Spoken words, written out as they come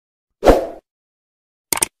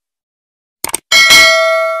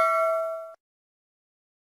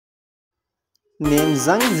Name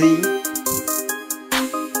Zhang Ziyi.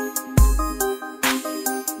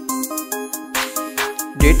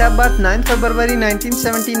 Date of birth 9 February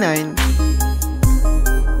 1979.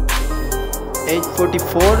 Age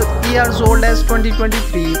 44 years old as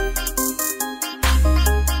 2023.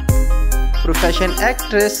 Profession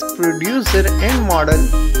actress, producer and model.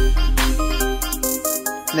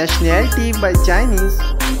 Nationality by Chinese.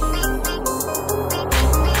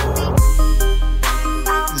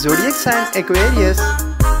 Zodiac sign Aquarius.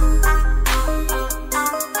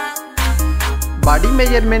 Body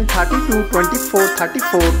measurement 32, 24,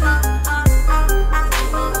 34.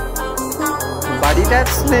 Body type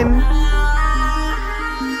slim.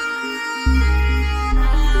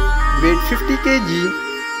 Weight 50 kg.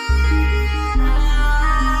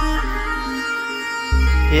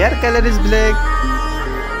 Hair color is black.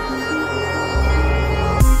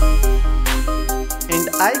 And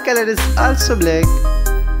eye color is also black.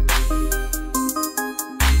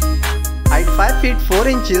 Height 5 feet 4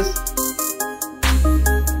 inches.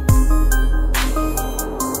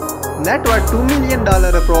 Net worth $2 million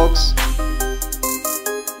approx.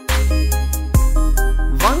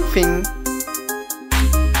 Feng.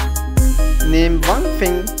 Name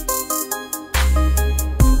Feng.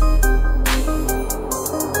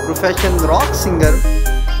 Profession rock singer.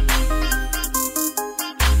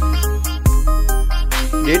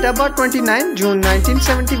 Date of birth 29 June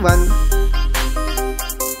 1971.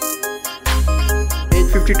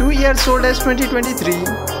 Age 52 years old as 2023.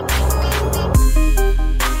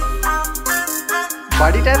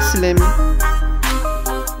 Body type slim.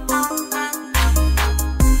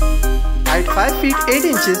 Height 5 feet 8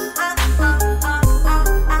 inches.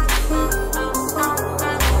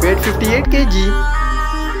 Weight 58 kg.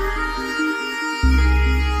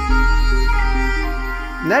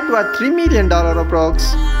 Net worth $3 million approx.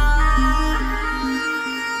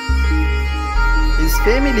 His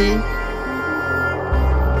family.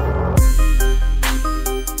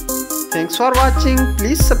 Thanks for watching.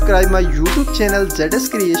 Please subscribe my YouTube channel ZS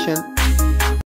Creation.